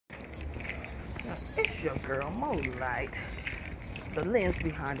It's your girl Mo Light, the lens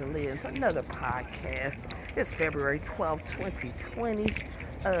behind the lens, another podcast. It's February 12th, 2020.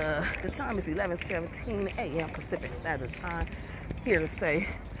 The time is 11:17 a.m. Pacific Standard Time. Here to say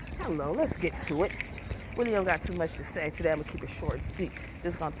hello. Let's get to it. Really don't got too much to say today. I'm gonna keep it short and sweet.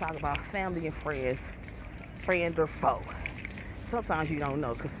 Just gonna talk about family and friends, friend or foe. Sometimes you don't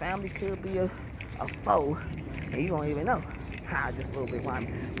know, because family could be a foe, and you don't even know. Just a little bit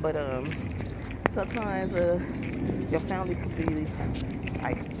rhyming. But sometimes your family could be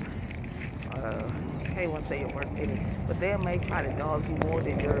like, I can't want to say your worst enemy, but they may try to dog you more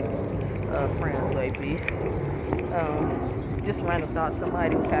than your friends may be. Just random thought,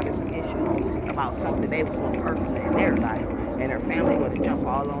 somebody was having some issues about something they was doing personally in their life, and their family would jump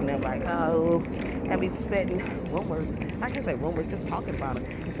all on them like, oh, and be spreading rumors. I can't say rumors, just talking about it.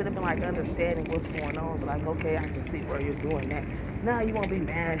 Instead of being like understanding what's going on, but like, okay, I can see where you're doing that. Now you won't be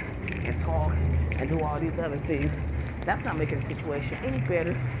mad and talk and do all these other things. That's not making the situation any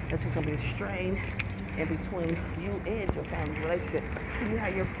better. That's just gonna be a strain in between you and your family relationship. You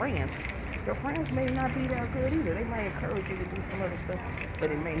have your friends. Your friends may not be that good either. They might encourage you to do some other stuff,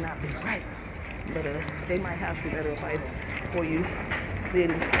 but it may not be right. But they might have some better advice for you than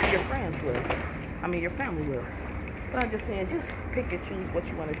your friends will. I mean, your family will. But I'm just saying, just pick and choose what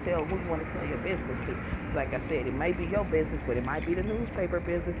you want to tell, who you want to tell your business to. Like I said, it may be your business, but it might be the newspaper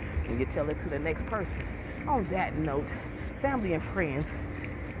business when you tell it to the next person. On that note, family and friends,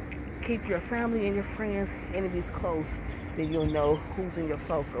 keep your family and your friends, enemies close, then you'll know who's in your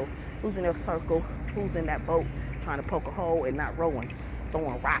circle, who's in that boat trying to poke a hole and not rowing,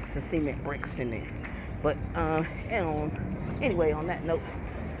 throwing rocks and cement bricks in it. But anyway, on that note,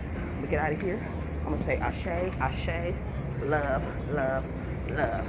 I'm gonna get out of here. I'm gonna say ashe, ashe, love, love, love.